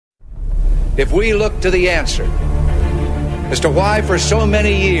if we look to the answer as to why for so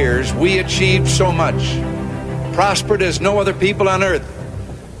many years we achieved so much, prospered as no other people on earth,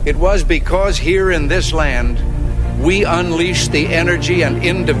 it was because here in this land we unleashed the energy and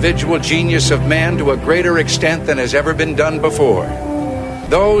individual genius of man to a greater extent than has ever been done before.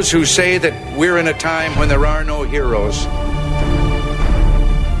 Those who say that we're in a time when there are no heroes,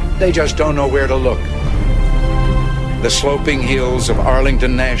 they just don't know where to look. The sloping hills of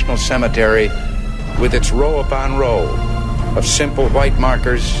Arlington National Cemetery, with its row upon row of simple white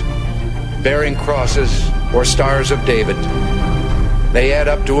markers bearing crosses or stars of David, they add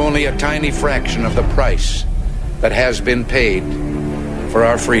up to only a tiny fraction of the price that has been paid for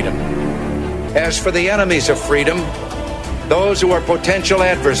our freedom. As for the enemies of freedom, those who are potential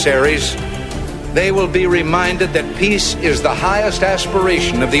adversaries, they will be reminded that peace is the highest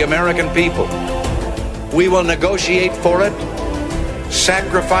aspiration of the American people. We will negotiate for it,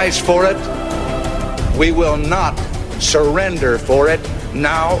 sacrifice for it. We will not surrender for it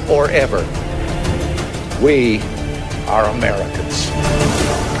now or ever. We are Americans.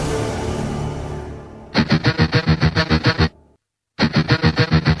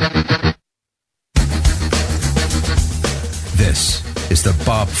 This is the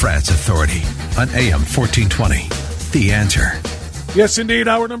Bob Frantz Authority on AM 1420. The Answer. Yes, indeed.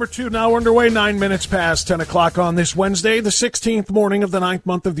 Hour number 2 now underway, 9 minutes past 10 o'clock on this Wednesday, the 16th morning of the 9th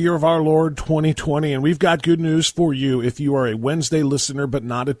month of the year of our Lord, 2020. And we've got good news for you if you are a Wednesday listener but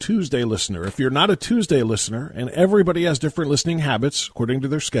not a Tuesday listener. If you're not a Tuesday listener, and everybody has different listening habits according to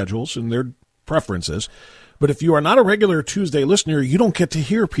their schedules and their preferences, but if you are not a regular Tuesday listener, you don't get to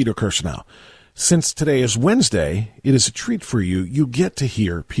hear Peter Kirsanow. Since today is Wednesday, it is a treat for you. You get to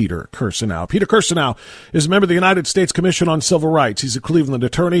hear Peter Kirsanow. Peter Kirsanow is a member of the United States Commission on Civil Rights. He's a Cleveland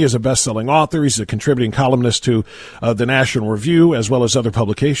attorney. He's a best-selling author. He's a contributing columnist to the National Review as well as other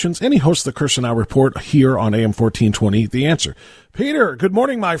publications. And he hosts the Kirsanow Report here on AM 1420, The Answer. Peter, good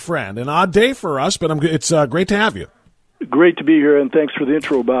morning, my friend. An odd day for us, but it's great to have you. Great to be here, and thanks for the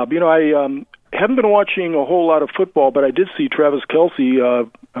intro, Bob. You know, I haven't been watching a whole lot of football, but I did see Travis Kelce,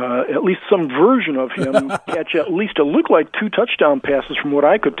 at least some version of him, catch at least it looked like 2 touchdown passes from what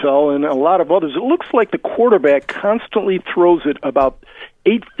I could tell, and a lot of others. It looks like the quarterback constantly throws it about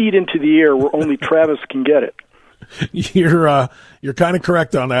 8 feet into the air where only Travis can get it. You're kind of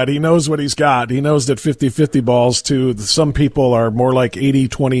correct on that. He knows what he's got. He knows that 50-50 balls to some people are more like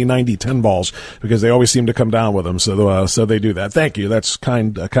 80-20, 90-10 balls because they always seem to come down with them. So they do that. Thank you. That's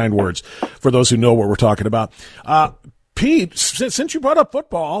kind words for those who know what we're talking about. Pete, since you brought up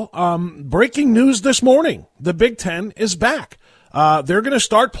football, breaking news this morning: the Big Ten is back. They're going to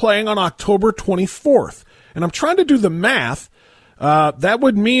start playing on October 24th, and I'm trying to do the math. That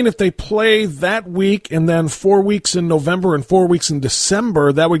would mean if they play that week and then 4 weeks in November and 4 weeks in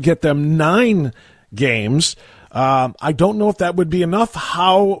December, that would get them 9 games. I don't know if that would be enough.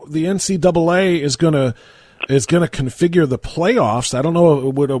 How the NCAA is going to configure the playoffs. I don't know.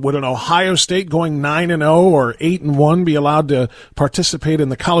 Would an Ohio State going 9-0 or 8-1 be allowed to participate in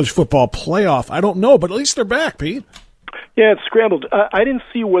the college football playoff? I don't know, but at least they're back, Pete. Yeah, it's scrambled. I didn't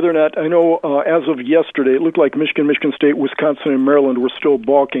see whether or not, I know as of yesterday, it looked like Michigan State, Wisconsin, and Maryland were still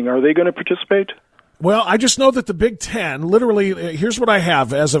balking. Are they going to participate? Well, I just know that the Big Ten, literally, here's what I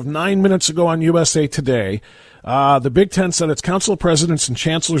have as of 9 minutes ago on USA Today. The Big Ten said its Council of Presidents and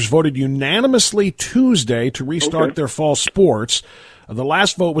Chancellors voted unanimously Tuesday to restart their fall sports. The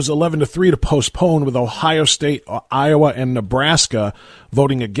last vote was 11-3 to postpone, with Ohio State, Iowa, and Nebraska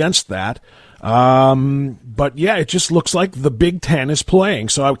voting against that. But yeah, it just looks like the Big Ten is playing.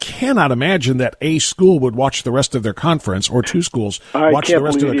 So I cannot imagine that a school would watch the rest of their conference, or 2 schools watch the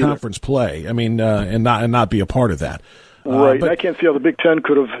rest of their conference play. I mean, and not be a part of that. Right. But I can't see how the Big Ten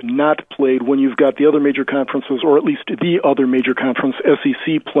could have not played when you've got the other major conferences, or at least the other major conference,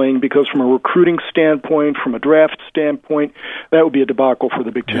 SEC, playing, because from a recruiting standpoint, from a draft standpoint, that would be a debacle for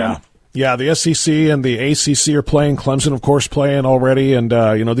the Big Ten. Yeah, the SEC and the ACC are playing. Clemson, of course, playing already. And,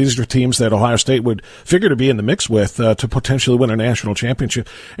 these are teams that Ohio State would figure to be in the mix with to potentially win a national championship.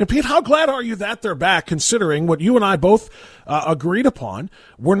 And, Pete, how glad are you that they're back, considering what you and I both agreed upon?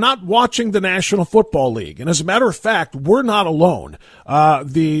 We're not watching the National Football League. And as a matter of fact, we're not alone.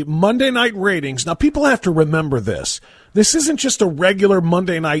 The Monday night ratings, now people have to remember this. This isn't just a regular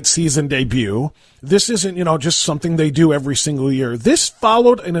Monday night season debut. This isn't, just something they do every single year. This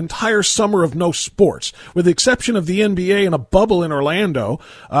followed an entire summer of no sports, with the exception of the NBA and a bubble in Orlando.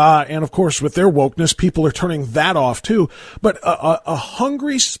 And, of course, with their wokeness, people are turning that off, too. But a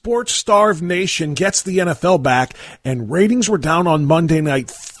hungry, sports-starved nation gets the NFL back, and ratings were down on Monday night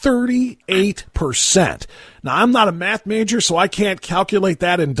 38%. Now, I'm not a math major, so I can't calculate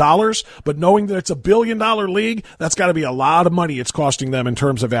that in dollars, but knowing that it's $1 billion league, that's got to be a lot of money it's costing them in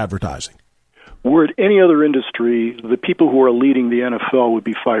terms of advertising. Were it any other industry, the people who are leading the NFL would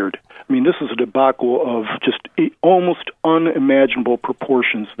be fired. I mean, this is a debacle of just almost unimaginable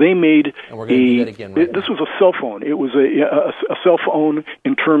proportions. They made and we're going to do that again right this was a cell phone. It was a cell phone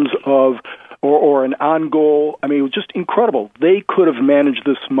in terms of, or an on-goal. I mean, it was just incredible. They could have managed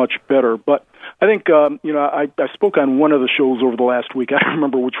this much better. But I think, I spoke on one of the shows over the last week, I don't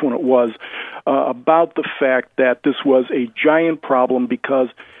remember which one it was, about the fact that this was a giant problem because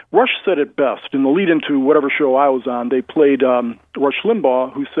Rush said it best. In the lead into whatever show I was on, they played Rush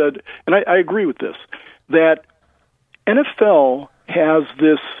Limbaugh, who said, and I agree with this, that NFL has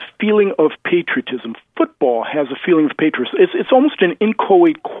this feeling of patriotism. Football has a feeling of patriotism. It's almost an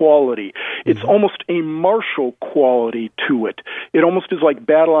inchoate quality. It's almost a martial quality to it. It almost is like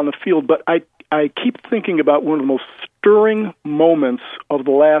battle on the field. But I keep thinking about one of the most stirring moments of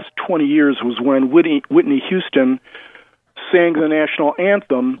the last 20 years was when Whitney Houston sang the national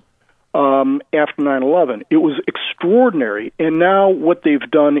anthem after 9/11. It was extraordinary, and now what they've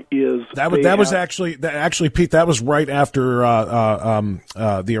done is actually Pete. That was right after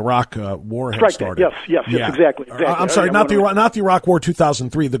the Iraq War had started. Yes, exactly. I'm sorry, not the Iraq War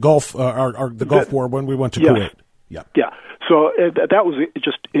 2003. The Gulf War when we went to Kuwait. Yeah. So that was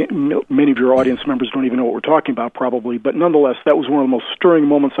just, many of your audience members don't even know what we're talking about probably, but nonetheless, that was one of the most stirring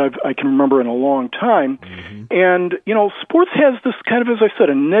moments I can remember in a long time. Mm-hmm. And, sports has this kind of, as I said,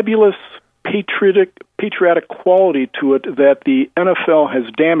 a nebulous patriotic quality to it that the NFL has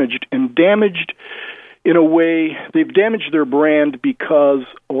damaged in a way. They've damaged their brand because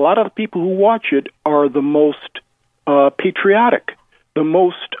a lot of the people who watch it are the most patriotic. The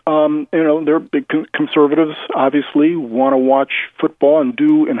most, they're big conservatives, obviously, want to watch football and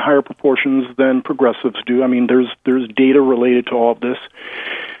do in higher proportions than progressives do. I mean, there's data related to all of this.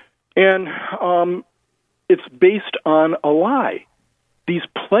 And it's based on a lie. These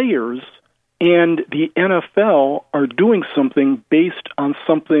players and the NFL are doing something based on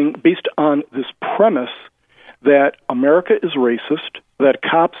this premise that America is racist, that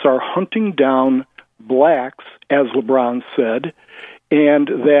cops are hunting down blacks, as LeBron said, and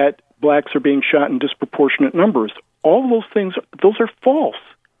that blacks are being shot in disproportionate numbers. All of those things, those are false.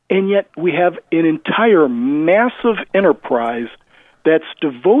 And yet we have an entire massive enterprise that's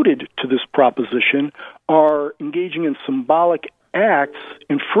devoted to this proposition, are engaging in symbolic acts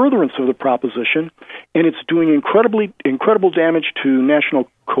in furtherance of the proposition, and it's doing incredible damage to national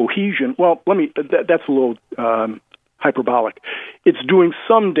cohesion. Well, that's a little hyperbolic. It's doing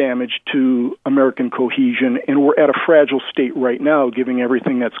some damage to American cohesion, and we're at a fragile state right now, given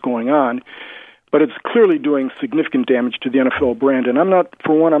everything that's going on. But it's clearly doing significant damage to the NFL brand, and I'm not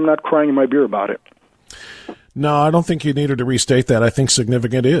crying in my beer about it. No, I don't think you needed to restate that. I think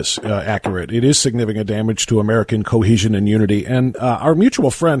significant is accurate. It is significant damage to American cohesion and unity. And our mutual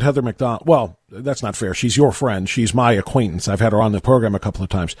friend, Heather McDonald, well, that's not fair. She's your friend. She's my acquaintance. I've had her on the program a couple of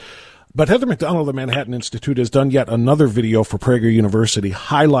times. But Heather McDonald of the Manhattan Institute has done yet another video for Prager University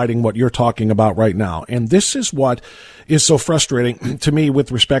highlighting what you're talking about right now. And this is what is so frustrating to me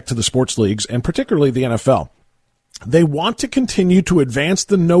with respect to the sports leagues, and particularly the NFL. They want to continue to advance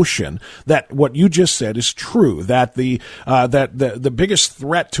the notion that what you just said is true, that the biggest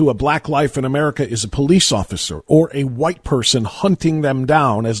threat to a black life in America is a police officer or a white person hunting them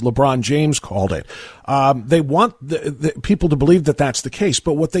down, as LeBron James called it. They want the people to believe that that's the case.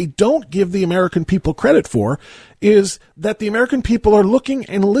 But what they don't give the American people credit for is that the American people are looking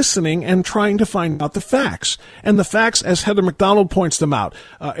and listening and trying to find out the facts. And the facts, as Heather McDonald points them out,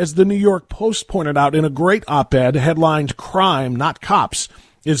 as the New York Post pointed out in a great op-ed headlined "Crime, Not Cops,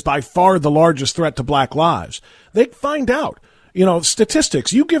 is by far the largest threat to black lives." They find out.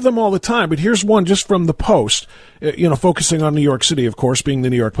 Statistics, you give them all the time, but here's one just from the Post, focusing on New York City, of course, being the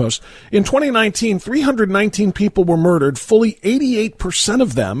New York Post. In 2019, 319 people were murdered. Fully 88%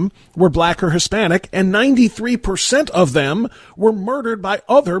 of them were black or Hispanic, and 93% of them were murdered by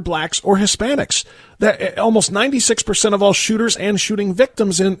other blacks or Hispanics. That almost 96% of all shooters and shooting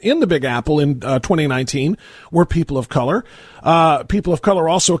victims in the Big Apple in 2019 were people of color. People of color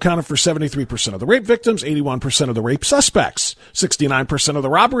also accounted for 73% of the rape victims, 81% of the rape suspects, 69% of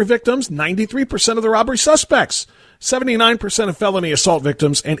the robbery victims, 93% of the robbery suspects, 79% of felony assault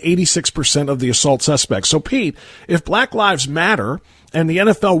victims, and 86% of the assault suspects. So, Pete, if Black Lives Matter and the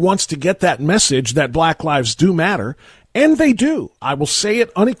NFL wants to get that message that Black lives do matter, and they do. I will say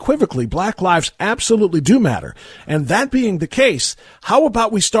it unequivocally. Black lives absolutely do matter. And that being the case, how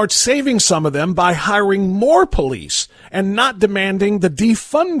about we start saving some of them by hiring more police and not demanding the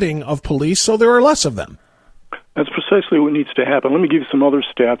defunding of police so there are less of them? That's precisely what needs to happen. Let me give you some other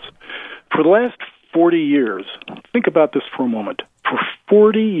stats. For the last 40 years, think about this for a moment. For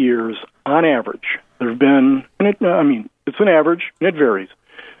 40 years, on average, there have been, it's an average, and it varies,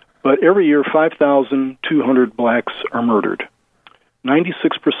 but every year 5,200 blacks are murdered.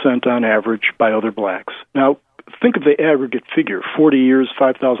 96% on average by other blacks. Now, think of the aggregate figure, 40 years,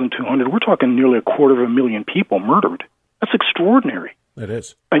 5,200. We're talking nearly 250,000 people murdered. That's extraordinary. It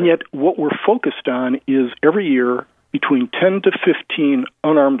is. And yet what we're focused on is every year between 10 to 15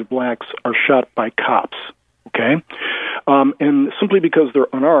 unarmed blacks are shot by cops, okay? And simply because they're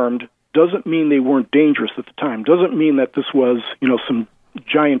unarmed doesn't mean they weren't dangerous at the time, doesn't mean that this was, some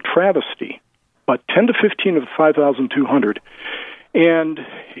giant travesty, but 10 to 15 of the 5,200. And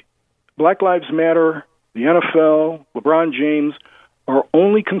Black Lives Matter, the NFL, LeBron James are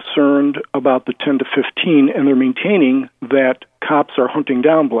only concerned about the 10 to 15, and they're maintaining that cops are hunting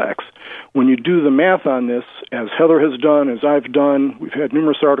down blacks. When you do the math on this, as Heather has done, as I've done, we've had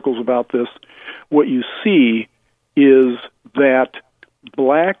numerous articles about this, what you see is that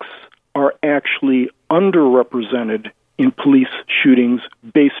blacks are actually underrepresented in police shootings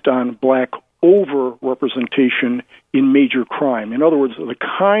based on black over-representation in major crime. In other words, the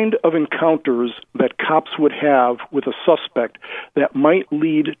kind of encounters that cops would have with a suspect that might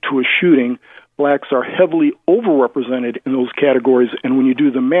lead to a shooting, blacks are heavily overrepresented in those categories. And when you do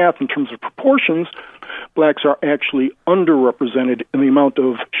the math in terms of proportions, blacks are actually underrepresented in the amount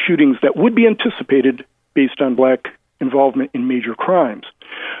of shootings that would be anticipated based on black involvement in major crimes.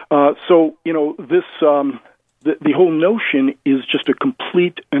 The whole notion is just a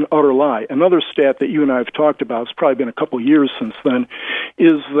complete and utter lie. Another stat that you and I have talked about, it's probably been a couple of years since then,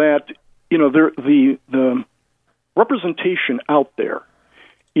 is that the representation out there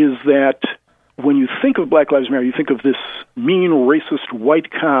is that when you think of Black Lives Matter, you think of this mean, racist white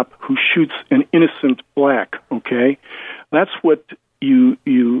cop who shoots an innocent black. Okay, that's what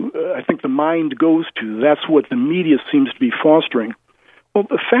I think the mind goes to. That's what the media seems to be fostering. Well,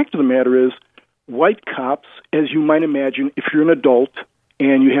 the fact of the matter is, white cops, as you might imagine, if you're an adult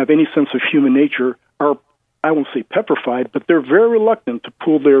and you have any sense of human nature, are, I won't say petrified, but they're very reluctant to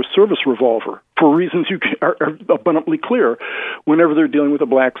pull their service revolver for reasons are abundantly clear whenever they're dealing with a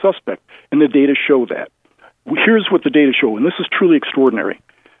black suspect. And the data show that. Here's what the data show, and this is truly extraordinary.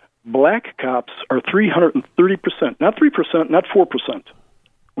 Black cops are 330%, not 3%, not 4%.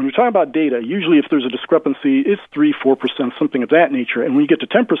 When you're talking about data, usually if there's a discrepancy, it's 3-4%, something of that nature. And when you get to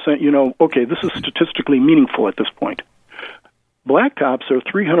 10%, okay, this is statistically meaningful at this point. Black cops are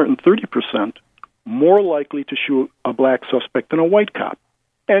 330% more likely to shoot a black suspect than a white cop.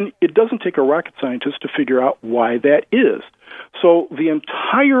 And it doesn't take a rocket scientist to figure out why that is. So the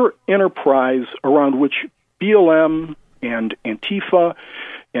entire enterprise around which BLM and Antifa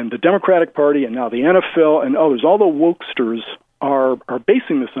and the Democratic Party and now the NFL and others, all the wokesters are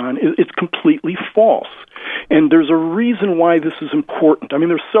basing this on, it's completely false. And there's a reason why this is important. I mean,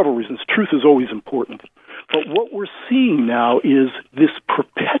 there's several reasons. Truth is always important. But what we're seeing now is this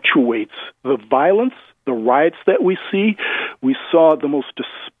perpetuates the violence, the riots that we see. We saw the most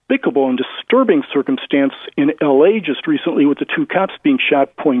despicable and disturbing circumstance in L.A. just recently with the two cops being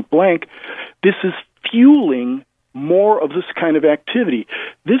shot point blank. This is fueling more of this kind of activity.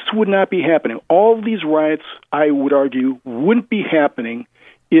 This would not be happening. All of these riots, I would argue, wouldn't be happening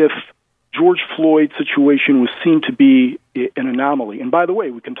if George Floyd's situation was seen to be an anomaly. And by the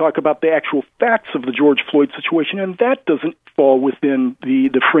way, we can talk about the actual facts of the George Floyd situation, and that doesn't fall within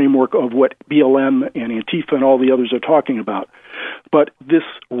the framework of what BLM and Antifa and all the others are talking about. But this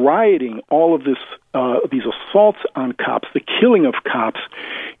rioting, all of this, these assaults on cops, the killing of cops,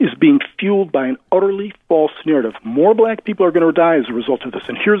 is being fueled by an utterly false narrative. More black people are going to die as a result of this.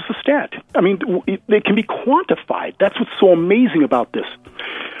 And here's the stat. I mean, they can be quantified. That's what's so amazing about this.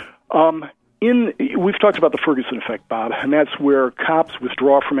 We've talked about the Ferguson effect, Bob, and that's where cops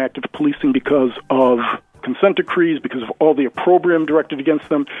withdraw from active policing because of consent decrees, because of all the opprobrium directed against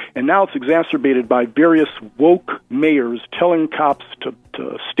them, and now it's exacerbated by various woke mayors telling cops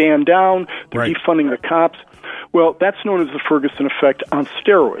to stand down, they're defunding the cops. Well, that's known as the Ferguson effect on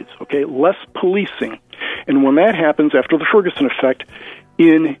steroids, okay? Less policing. And when that happens after the Ferguson effect,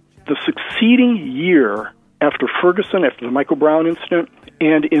 in the succeeding year after Ferguson, after the Michael Brown incident,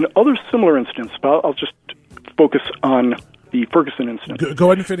 and in other similar incidents, I'll just focus on the Ferguson incident. Go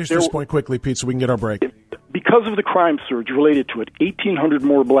ahead and finish this point quickly, Pete, so we can get our break. Because of the crime surge related to it, 1,800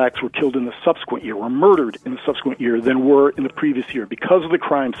 more blacks were killed in the subsequent year, were murdered in the subsequent year than were in the previous year because of the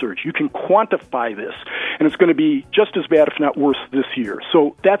crime surge. You can quantify this, and it's going to be just as bad, if not worse, this year.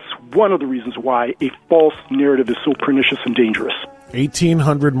 So that's one of the reasons why a false narrative is so pernicious and dangerous.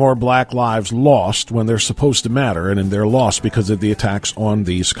 1,800 more black lives lost when they're supposed to matter, and they're lost because of the attacks on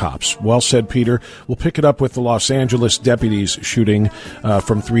these cops. Well said, Peter. We'll pick it up with the Los Angeles deputies shooting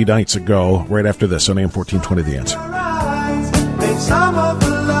from 3 nights ago, right after this on AM 1420 The Answer. Some of the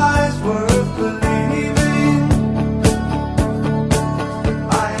lies worth believing.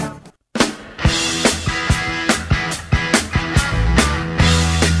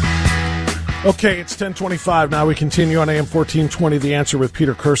 Okay, it's 10:25 now. We continue on AM 1420 The Answer with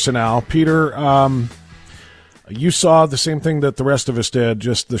Peter Kirsanow. Peter, you saw the same thing that the rest of us did,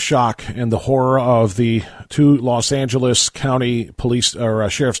 just the shock and the horror of the 2 Los Angeles County police, or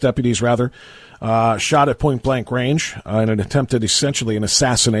sheriff's deputies, rather, shot at point-blank range in an attempted, essentially, an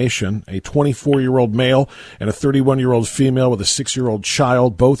assassination. A 24-year-old male and a 31-year-old female with a 6-year-old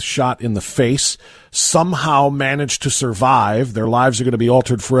child, both shot in the face, somehow managed to survive. Their lives are going to be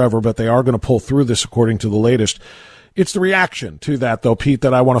altered forever, but they are going to pull through this, according to the latest. It's the reaction to that, though, Pete,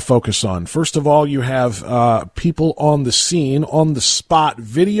 that I want to focus on. First of all, you have people on the scene, on the spot,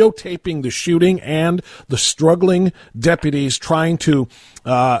 videotaping the shooting and the struggling deputies trying to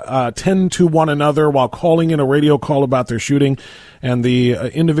tend to one another while calling in a radio call about their shooting, and the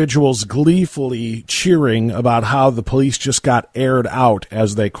individuals gleefully cheering about how the police just got aired out,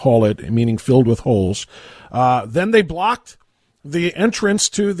 as they call it, meaning filled with holes. Then they blocked the entrance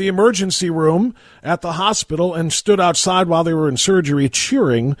to the emergency room at the hospital and stood outside while they were in surgery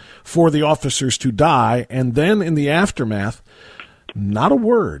cheering for the officers to die. And then in the aftermath, not a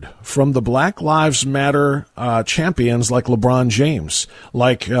word from the Black Lives Matter champions like LeBron James,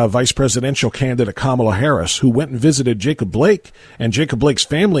 like vice presidential candidate Kamala Harris, who went and visited Jacob Blake and Jacob Blake's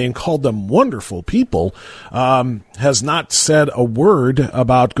family and called them wonderful people, has not said a word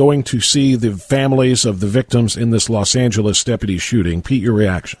about going to see the families of the victims in this Los Angeles deputy shooting. Pete, your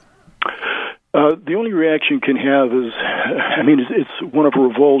reaction? The only reaction you can have is, it's one of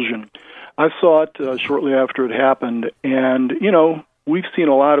revulsion. I saw it shortly after it happened, and, we've seen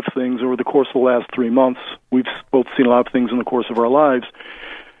a lot of things over the course of the last 3 months. We've both seen a lot of things in the course of our lives.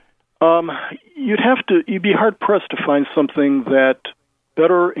 You'd be hard-pressed to find something that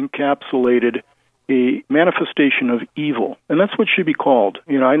better encapsulated a manifestation of evil, and that's what should be called.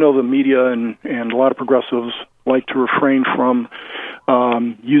 I know the media and a lot of progressives like to refrain from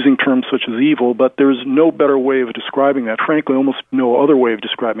using terms such as evil, but there's no better way of describing that. Frankly, almost no other way of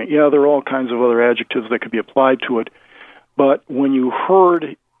describing it. Yeah, there are all kinds of other adjectives that could be applied to it, but when you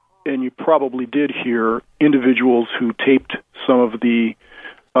heard, and you probably did hear, individuals who taped some of the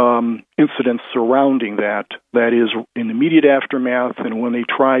incidents surrounding that is, in the immediate aftermath, and when they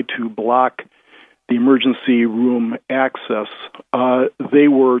tried to block the emergency room access, they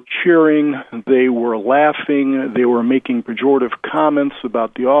were cheering, they were laughing, they were making pejorative comments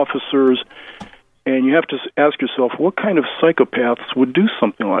about the officers, and you have to ask yourself, what kind of psychopaths would do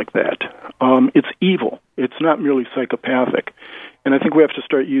something like that? It's evil. It's not merely psychopathic. And I think we have to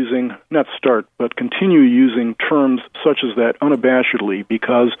continue using terms such as that unabashedly,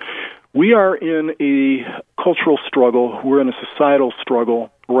 because we are in a cultural struggle, we're in a societal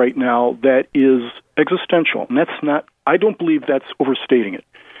struggle right now that is existential. And I don't believe that's overstating it.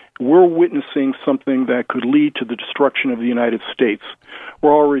 We're witnessing something that could lead to the destruction of the United States.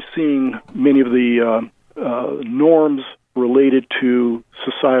 We're already seeing many of the norms related to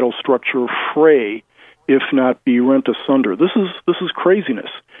societal structure fray, if not be rent asunder. This is craziness.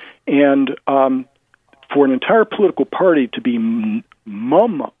 And for an entire political party to be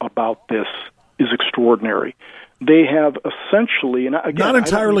mum about this is extraordinary. They have essentially, and again, not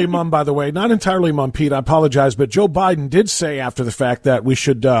entirely mum, by the way, not entirely mum, Pete. I apologize, but Joe Biden did say after the fact that we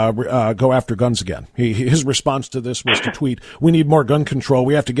should go after guns again. His response to this was to tweet, "We need more gun control.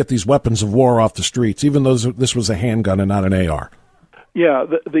 We have to get these weapons of war off the streets," even though this was a handgun and not an AR. Yeah,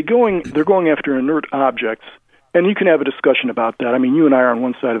 they're going after inert objects, and you can have a discussion about that. I mean, you and I are on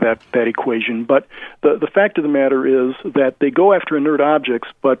one side of that equation, but the fact of the matter is that they go after inert objects,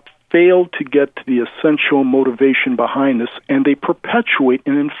 but fail to get to the essential motivation behind this, and they perpetuate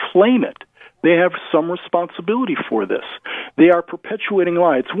and inflame it. They have some responsibility for this. They are perpetuating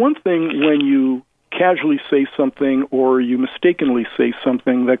lie. It's one thing when you casually say something or you mistakenly say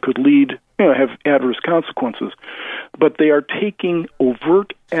something that could lead, have adverse consequences. But they are taking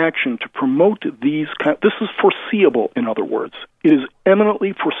overt action to promote these this is foreseeable, in other words. It is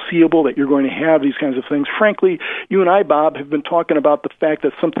eminently foreseeable that you're going to have these kinds of things. Frankly, you and I, Bob, have been talking about the fact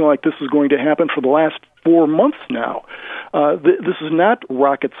that something like this is going to happen for the last 4 months now. This is not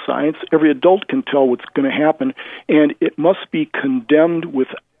rocket science. Every adult can tell what's going to happen, and it must be condemned with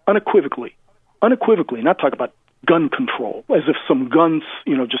unequivocally, not talk about gun control, as if some guns,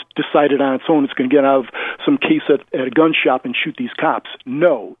 just decided on its own it's going to get out of some case at a gun shop and shoot these cops.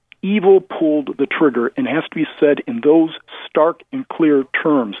 No. Evil pulled the trigger, and has to be said in those stark and clear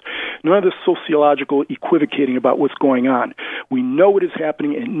terms. None of this sociological equivocating about what's going on. We know it is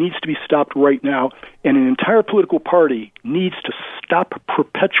happening, and it needs to be stopped right now, and an entire political party needs to stop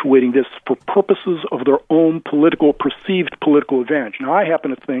perpetuating this for purposes of their own perceived political advantage. Now, I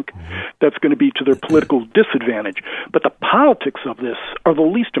happen to think that's going to be to their political disadvantage, but the politics of this are the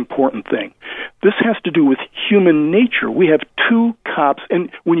least important thing. This has to do with human nature. We have two cops,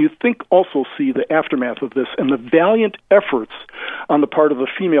 and when you see the aftermath of this and the valiant efforts on the part of the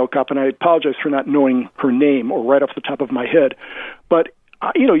female cop, and I apologize for not knowing her name or right off the top of my head, but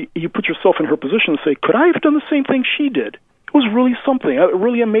you put yourself in her position and say, could I have done the same thing she did? It was really something,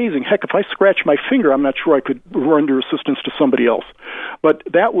 really amazing. Heck, if I scratch my finger, I'm not sure I could render assistance to somebody else. But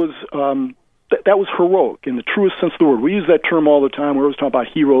that was heroic in the truest sense of the word. We use that term all the time. We're always talking about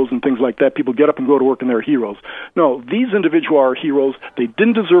heroes and things like that. People get up and go to work and they're heroes. No, these individuals are heroes. They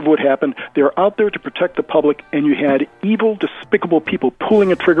didn't deserve what happened. They're out there to protect the public, and you had evil, despicable people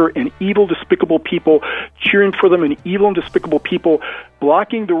pulling a trigger, and evil, despicable people cheering for them, and evil and despicable people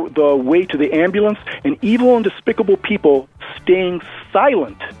blocking the way to the ambulance, and evil and despicable people staying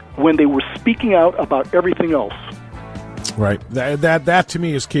silent when they were speaking out about everything else. Right. That to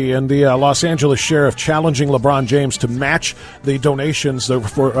me is key. And the Los Angeles sheriff challenging LeBron James to match the donations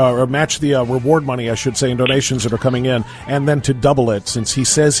or match the reward money, I should say, in donations that are coming in, and then to double it, since he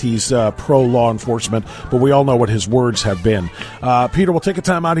says he's pro-law enforcement, but we all know what his words have been. Peter, we'll take a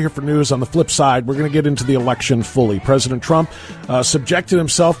time out here for news. On the flip side, we're going to get into the election fully. President Trump subjected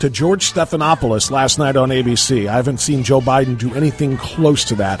himself to George Stephanopoulos last night on ABC. I haven't seen Joe Biden do anything close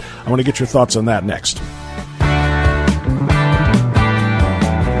to that. I want to get your thoughts on that next.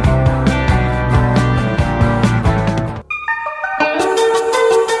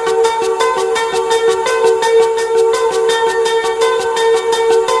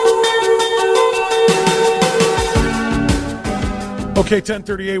 Okay,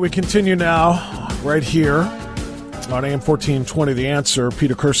 1038, we continue now right here on AM 1420, The Answer.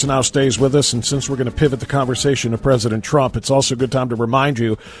 Peter Kirsanow stays with us, and since we're going to pivot the conversation to President Trump, it's also a good time to remind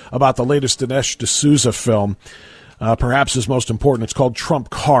you about the latest Dinesh D'Souza film, perhaps his most important. It's called Trump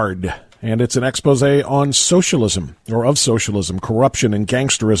Card, and it's an expose on socialism, or of socialism, corruption, and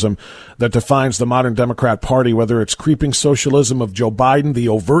gangsterism that defines the modern Democrat Party, whether it's creeping socialism of Joe Biden, the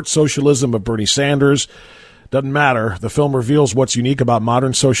overt socialism of Bernie Sanders. Doesn't matter. The film reveals what's unique about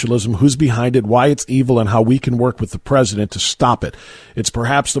modern socialism, who's behind it, why it's evil, and how we can work with the president to stop it. It's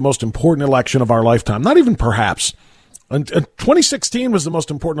perhaps the most important election of our lifetime. Not even perhaps. And 2016 was the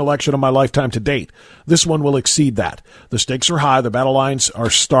most important election of my lifetime to date. This one will exceed that. The stakes are high, the battle lines are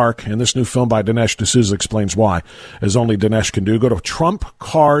stark, and this new film by Dinesh D'Souza explains why, as only Dinesh can do. Go to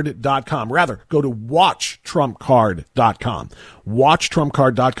TrumpCard.com. Rather, go to WatchTrumpCard.com.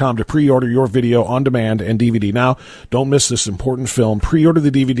 WatchTrumpCard.com to pre-order your video on demand and DVD. Now, don't miss this important film. Pre-order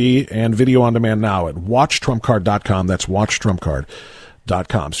the DVD and video on demand now at WatchTrumpCard.com. That's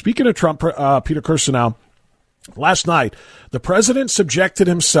WatchTrumpCard.com. Speaking of Trump, Peter Kirsanow, last night, the president subjected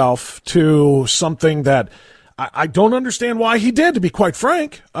himself to something that I don't understand why he did, to be quite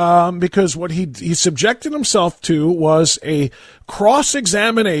frank, because what he subjected himself to was a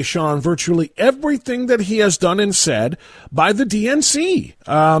cross-examination on virtually everything that he has done and said by the DNC.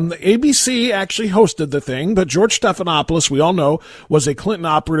 ABC actually hosted the thing, but George Stephanopoulos, we all know, was a Clinton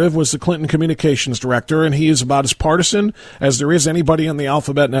operative, was the Clinton communications director, and he is about as partisan as there is anybody on the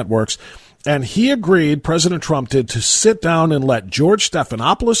alphabet networks. And he agreed, President Trump did, to sit down and let George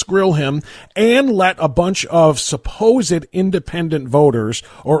Stephanopoulos grill him and let a bunch of supposed independent voters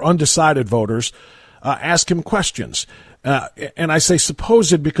or undecided voters ask him questions. And I say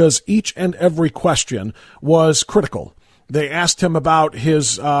supposed because each and every question was critical. They asked him about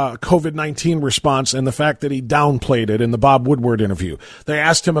his COVID-19 response and the fact that he downplayed it in the Bob Woodward interview. They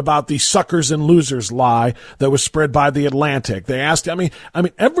asked him about the suckers and losers lie that was spread by The Atlantic. They asked, I mean,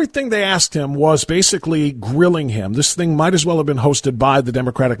 everything they asked him was basically grilling him. This thing might as well have been hosted by the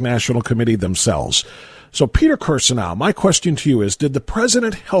Democratic National Committee themselves. So, Peter Kirsanow, my question to you is, did the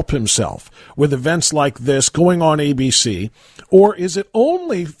president help himself with events like this going on ABC, or is it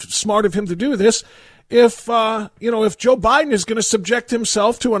only smart of him to do this if Joe Biden is going to subject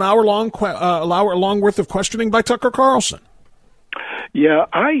himself to an hour-long worth of questioning by Tucker Carlson? Yeah,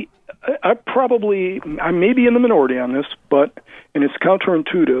 I may be in the minority on this, and it's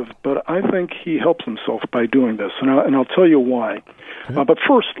counterintuitive, but I think he helps himself by doing this, and I'll tell you why. Okay. But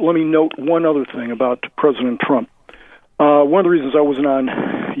first, let me note one other thing about President Trump. One of the reasons I wasn't on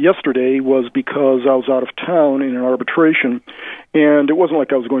yesterday was because I was out of town in an arbitration, and it wasn't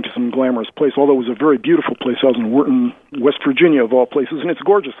like I was going to some glamorous place, although it was a very beautiful place. I was in Wharton, West Virginia, of all places, and it's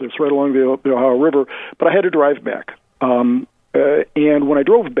gorgeous. It's right along the Ohio River, but I had to drive back. And when I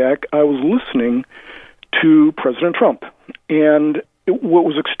drove back, I was listening to President Trump, and what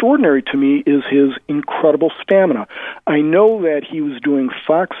was extraordinary to me is his incredible stamina. I know that he was doing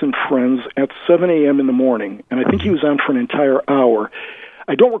Fox and Friends at 7 a.m. in the morning, and I think he was on for an entire hour.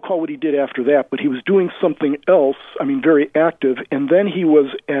 I don't recall what he did after that, but he was doing something else, very active, and then he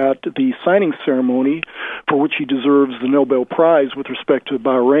was at the signing ceremony for which he deserves the Nobel Prize with respect to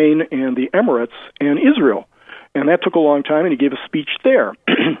Bahrain and the Emirates and Israel. And that took a long time, and he gave a speech there.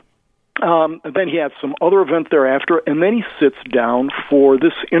 Then he had some other event thereafter, and then he sits down for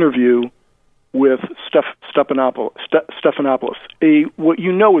this interview with Stephanopoulos, what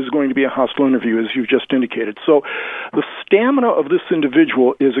you know is going to be a hostile interview, as you've just indicated. So the stamina of this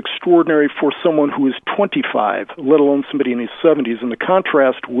individual is extraordinary for someone who is 25, let alone somebody in his 70s, and the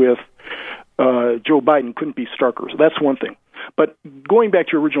contrast with Joe Biden couldn't be starker. So that's one thing. But going back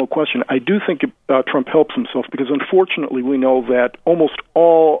to your original question, I do think Trump helps himself because, unfortunately, we know that almost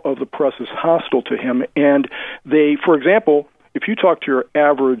all of the press is hostile to him. And they, for example, if you talk to your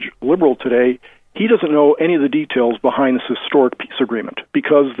average liberal today, he doesn't know any of the details behind this historic peace agreement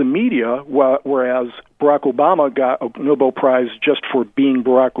because the media, whereas Barack Obama got a Nobel Prize just for being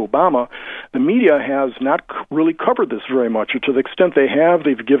Barack Obama, the media has not really covered this very much. Or to the extent they have,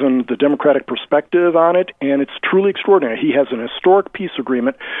 they've given the Democratic perspective on it, and it's truly extraordinary. He has an historic peace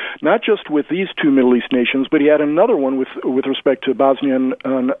agreement, not just with these two Middle East nations, but he had another one with respect to Bosnia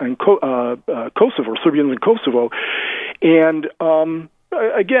and Kosovo, Serbians and Kosovo. And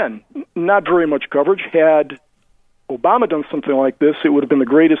again, not very much coverage. Had Obama done something like this, it would have been the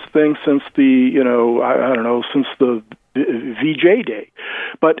greatest thing since since the VJ day.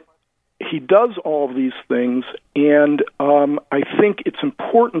 But he does all of these things, and I think it's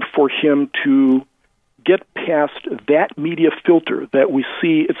important for him to get past that media filter that we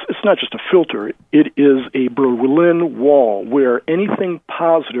see. It's not just a filter. It is a Berlin Wall where anything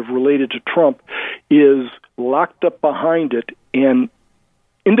positive related to Trump is locked up behind it, and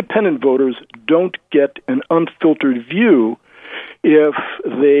independent voters don't get an unfiltered view if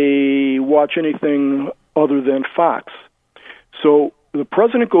they watch anything other than Fox. So the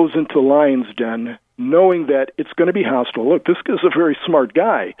president goes into Lion's Den knowing that it's going to be hostile. Look, this is a very smart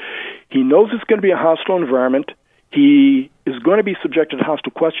guy. He knows it's going to be a hostile environment. He is going to be subjected to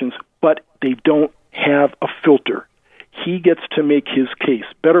hostile questions, but they don't have a filter. He gets to make his case,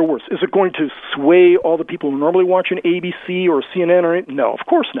 better or worse. Is it going to sway all the people who normally watch an ABC or CNN? No, of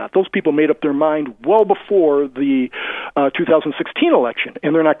course not. Those people made up their mind well before the 2016 election,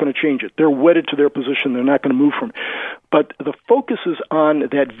 and they're not going to change it. They're wedded to their position. They're not going to move from it. But the focus is on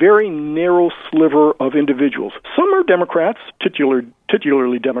that very narrow sliver of individuals. Some are Democrats,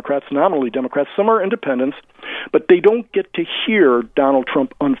 titularly Democrats, nominally Democrats. Some are independents, but they don't get to hear Donald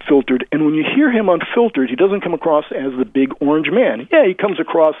Trump unfiltered. And when you hear him unfiltered, he doesn't come across as the big orange man. Yeah, he comes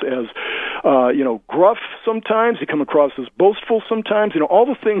across as, gruff sometimes. He comes across as boastful sometimes. All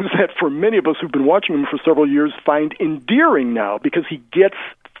the things that for many of us who've been watching him for several years find endearing now because he gets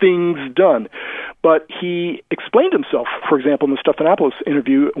things done. But he explained himself, for example, in the Stephanopoulos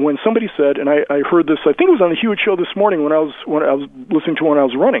interview, when somebody said, and I heard this, I think it was on the Hewitt Show this morning when I was listening to when I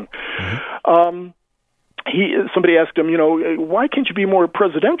was running. Somebody asked him, why can't you be more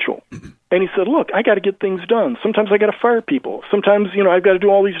presidential? And he said, look, I got to get things done. Sometimes I got to fire people. Sometimes, I've got to do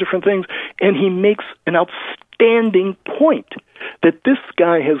all these different things. And he makes an outstanding point that this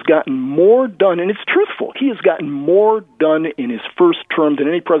guy has gotten more done, and it's truthful. He has gotten more done in his first term than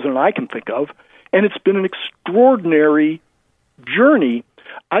any president I can think of, and it's been an extraordinary journey.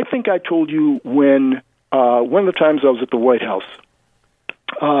 I think I told you when one of the times I was at the White House,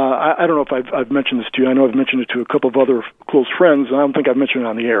 I don't know if I've mentioned this to you. I know I've mentioned it to a couple of other close friends, and I don't think I've mentioned it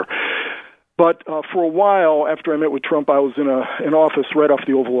on the air. But for a while after I met with Trump, I was in an office right off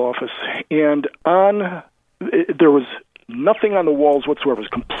the Oval Office, and there was nothing on the walls whatsoever. It was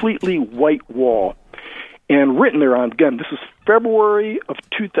a completely white wall. And written there on, again, this is February of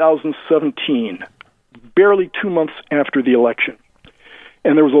 2017, barely 2 months after the election.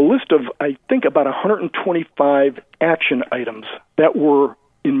 And there was a list of, I think, about 125 action items that were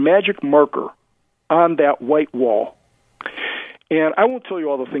in magic marker on that white wall. And I won't tell you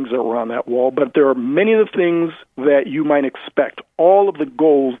all the things that were on that wall, but there are many of the things that you might expect, all of the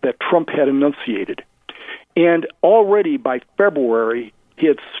goals that Trump had enunciated. And already by February, he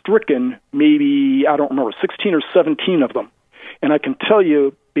had stricken maybe, I don't remember, 16 or 17 of them. And I can tell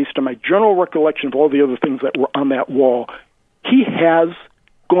you based on my general recollection of all the other things that were on that wall, he has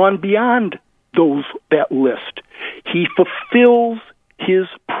gone beyond that list. He fulfills his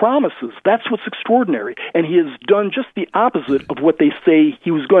promises. That's what's extraordinary. And he has done just the opposite of what they say he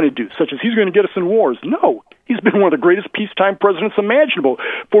was going to do, such as he's going to get us in wars. No. He's been one of the greatest peacetime presidents imaginable,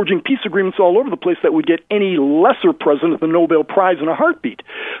 forging peace agreements all over the place that would get any lesser president the Nobel Prize in a heartbeat.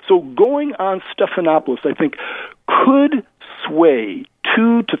 So going on Stephanopoulos, I think, could sway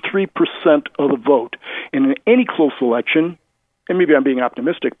 2 to 3% of the vote. And in any close election, and maybe I'm being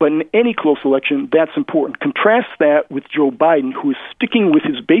optimistic, but in any close election, that's important. Contrast that with Joe Biden, who is sticking with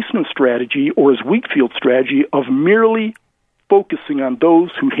his basement strategy or his Wheatfield strategy of merely focusing on those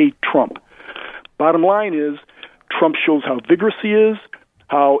who hate Trump. Bottom line is, Trump shows how vigorous he is,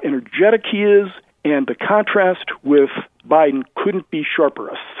 how energetic he is, and the contrast with Biden couldn't be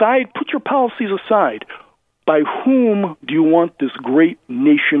sharper. Put your policies aside. By whom do you want this great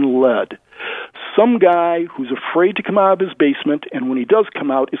nation led? Some guy who's afraid to come out of his basement, and when he does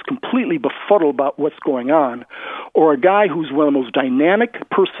come out, is completely befuddled about what's going on, or a guy who's one of the most dynamic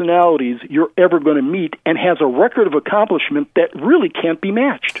personalities you're ever going to meet and has a record of accomplishment that really can't be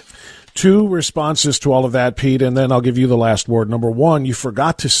matched. Two responses to all of that, Pete, and then I'll give you the last word. Number one, you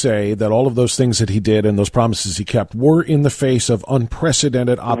forgot to say that all of those things that he did and those promises he kept were in the face of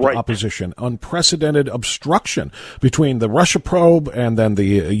unprecedented opposition, unprecedented obstruction between the Russia probe and then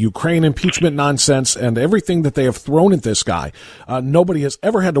the Ukraine impeachment nonsense and everything that they have thrown at this guy. Nobody has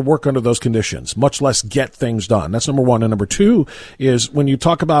ever had to work under those conditions, much less get things done. That's number one. And number two is when you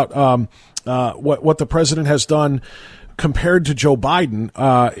talk about what the president has done compared to Joe Biden,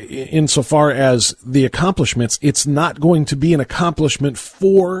 insofar as the accomplishments, it's not going to be an accomplishment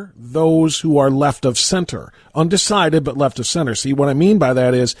for those who are left of center, undecided but left of center. See, what I mean by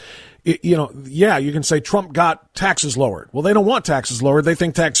that is, you can say Trump got taxes lowered. Well, they don't want taxes lowered. They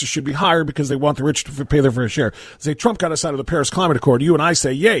think taxes should be higher because they want the rich to pay their fair share. Say Trump got us out of the Paris Climate Accord. You and I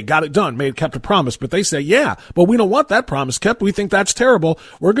say, yay, got it done, kept a promise. But they say, yeah, but we don't want that promise kept. We think that's terrible.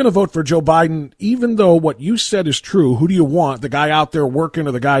 We're going to vote for Joe Biden, even though what you said is true. Who do you want, the guy out there working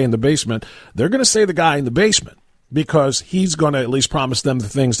or the guy in the basement? They're going to say the guy in the basement because he's going to at least promise them the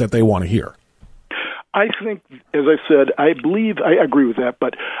things that they want to hear. I think, as I said, I agree with that,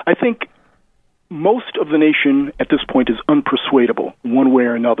 but I think most of the nation at this point is unpersuadable one way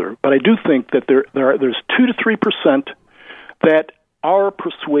or another. But I do think that there's 2 to 3% that are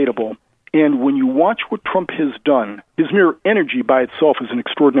persuadable. And when you watch what Trump has done, his mere energy by itself is an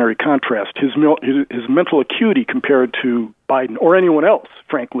extraordinary contrast. His mental acuity compared to Biden or anyone else,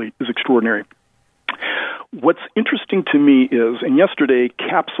 frankly, is extraordinary. What's interesting to me is, and yesterday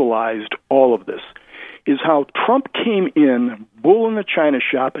capsulized all of this, is how Trump came in, bull in the china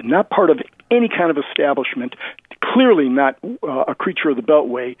shop, and not part of any kind of establishment, clearly not a creature of the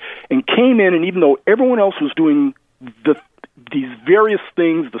Beltway, and came in, and even though everyone else was doing these various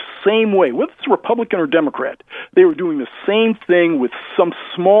things the same way, whether it's Republican or Democrat, they were doing the same thing with some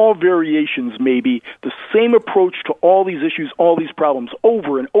small variations, maybe, the same approach to all these issues, all these problems,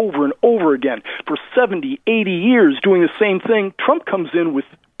 over and over and over again. For 70, 80 years doing the same thing, Trump comes in with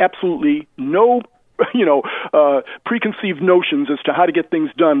absolutely no preconceived notions as to how to get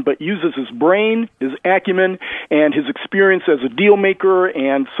things done, but uses his brain, his acumen, and his experience as a deal maker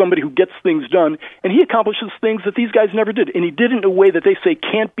and somebody who gets things done, and he accomplishes things that these guys never did. And he did it in a way that they say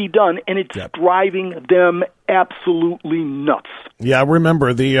can't be done, and it's driving them absolutely nuts. Yeah,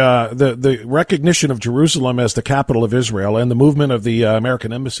 remember the recognition of Jerusalem as the capital of Israel and the movement of the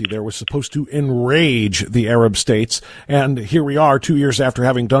American embassy there was supposed to enrage the Arab states. And here we are 2 years after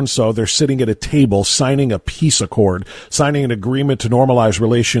having done so. They're sitting at a table signing a peace accord, signing an agreement to normalize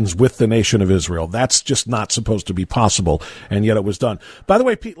relations with the nation of Israel. That's just not supposed to be possible. And yet it was done. By the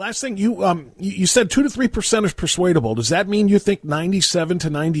way, Pete, last thing, you said 2 to 3% is persuadable. Does that mean you think 97 to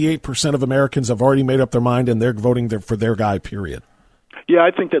 98% of Americans have already made up their mind and they're voting for their guy, period? Yeah,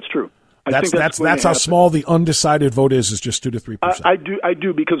 I think that's true. That's how small the undecided vote is just 2 to 3%. I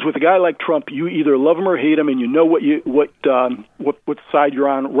do, because with a guy like Trump, you either love him or hate him, and you know what side you're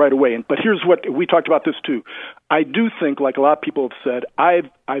on right away. But here's what we talked about this too. I do think, like a lot of people have said, I've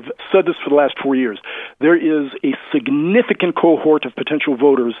said this for the last 4 years, there is a significant cohort of potential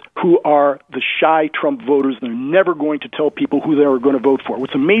voters who are the shy Trump voters. They're never going to tell people who they are going to vote for.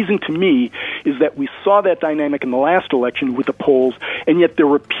 What's amazing to me is that we saw that dynamic in the last election with the polls, and yet they're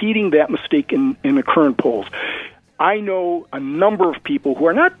repeating that mistake in the current polls. I know a number of people who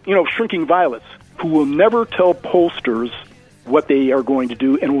are not, shrinking violets, who will never tell pollsters what they are going to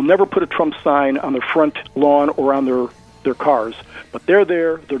do and will never put a Trump sign on their front lawn or on their their cars. But they're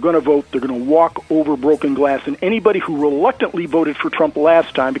there, they're going to vote, they're going to walk over broken glass. And anybody who reluctantly voted for Trump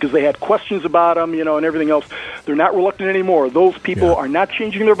last time because they had questions about him, and everything else, they're not reluctant anymore. Those people are not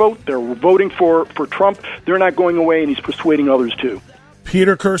changing their vote. They're voting for Trump. They're not going away, and he's persuading others too.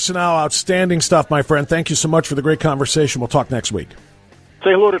 Peter Kirsanow, outstanding stuff, my friend. Thank you so much for the great conversation. We'll talk next week.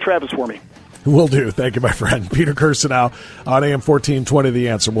 Say hello to Travis for me. Will do. Thank you, my friend. Peter Kirsanow on AM 1420, The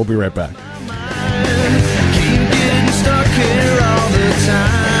Answer. We'll be right back. Keep getting stuck here all the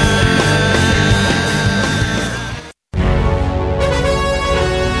time.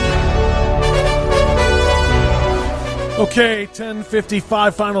 Okay,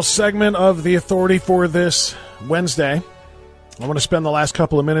 10:55, final segment of The Authority for this Wednesday. I want to spend the last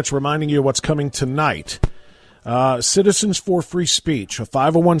couple of minutes reminding you what's coming tonight. Citizens for Free Speech, a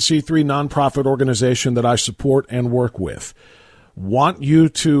 501c3 nonprofit organization that I support and work with, want you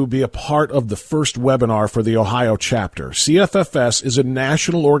to be a part of the first webinar for the Ohio chapter. CFFS is a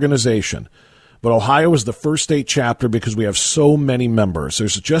national organization, but Ohio is the first state chapter because we have so many members.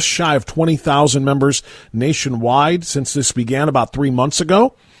 There's just shy of 20,000 members nationwide since this began about 3 months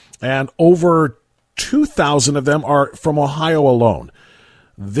ago, and over 2,000 of them are from Ohio alone.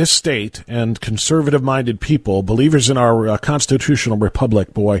 This state and conservative-minded people, believers in our constitutional republic,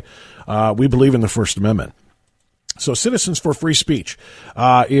 we believe in the First Amendment. So Citizens for Free Speech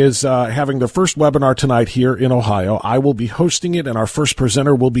is having their first webinar tonight here in Ohio. I will be hosting it, and our first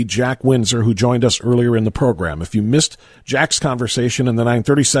presenter will be Jack Windsor, who joined us earlier in the program. If you missed Jack's conversation in the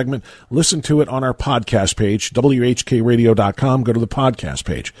 9:30 segment, listen to it on our podcast page, WHKradio.com. Go to the podcast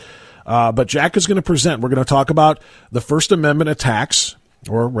page. But Jack is going to present. We're going to talk about the First Amendment attacks,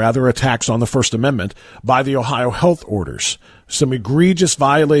 or rather attacks on the First Amendment, by the Ohio health orders. Some egregious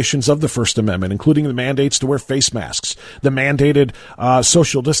violations of the First Amendment, including the mandates to wear face masks, the mandated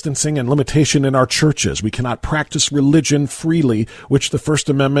social distancing and limitation in our churches. We cannot practice religion freely, which the First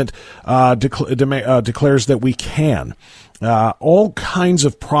Amendment declares that we can. All kinds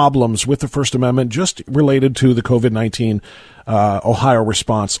of problems with the First Amendment just related to the COVID-19 Ohio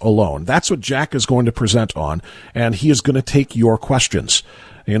response alone. That's what Jack is going to present on, and he is going to take your questions.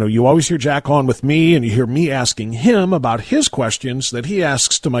 You always hear Jack on with me, and you hear me asking him about his questions that he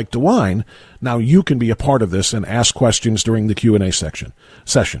asks to Mike DeWine. Now you can be a part of this and ask questions during the Q&A session.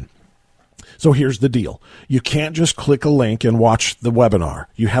 So here's the deal. You can't just click a link and watch the webinar.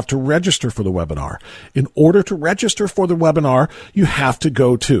 You have to register for the webinar. In order to register for the webinar, you have to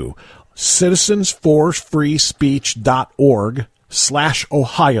go to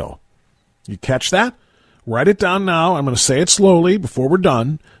citizensforfreespeech.org/Ohio. You catch that? Write it down now. I'm going to say it slowly before we're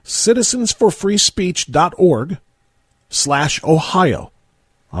done. citizensforfreespeech.org/Ohio.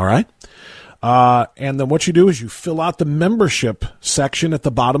 All right? And then what you do is you fill out the membership section at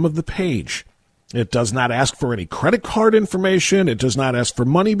the bottom of the page. It does not ask for any credit card information. It does not ask for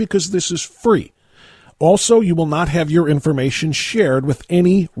money because this is free. Also, you will not have your information shared with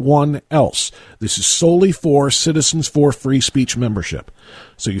anyone else. This is solely for Citizens for Free Speech membership.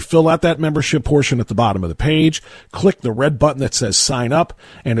 So you fill out that membership portion at the bottom of the page, click the red button that says sign up,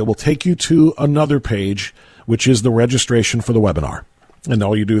 and it will take you to another page, which is the registration for the webinar. And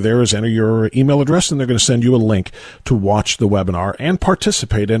all you do there is enter your email address, and they're going to send you a link to watch the webinar and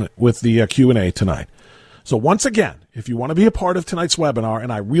participate in it with the Q&A tonight. So once again, if you want to be a part of tonight's webinar,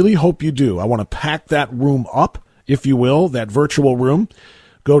 and I really hope you do, I want to pack that room up, if you will, that virtual room.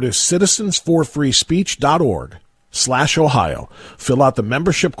 Go to citizensforfreespeech.org/Ohio. Fill out the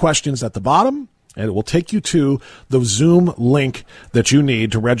membership questions at the bottom, and it will take you to the Zoom link that you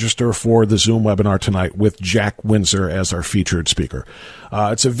need to register for the Zoom webinar tonight with Jack Windsor as our featured speaker.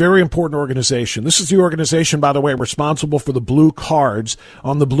 It's a very important organization. This is the organization, by the way, responsible for the blue cards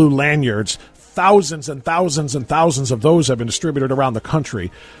on the blue lanyards. Thousands and thousands and thousands of those have been distributed around the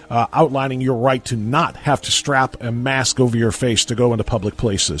country, outlining your right to not have to strap a mask over your face to go into public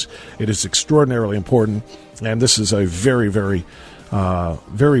places. It is extraordinarily important, and this is a very, very,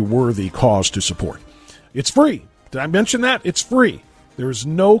 very worthy cause to support. It's free. Did I mention that? It's free. There is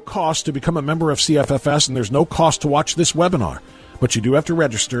no cost to become a member of CFFS, and there's no cost to watch this webinar. But you do have to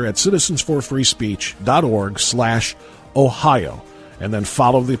register at citizensforfreespeech.org/Ohio. And then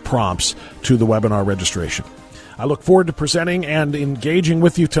follow the prompts to the webinar registration. I look forward to presenting and engaging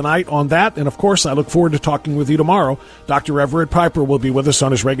with you tonight on that. And, of course, I look forward to talking with you tomorrow. Dr. Everett Piper will be with us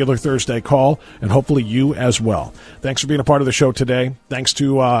on his regular Thursday call, and hopefully you as well. Thanks for being a part of the show today. Thanks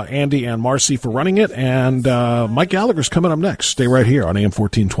to Andy and Marcy for running it. And Mike Gallagher's coming up next. Stay right here on AM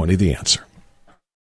 1420, The Answer.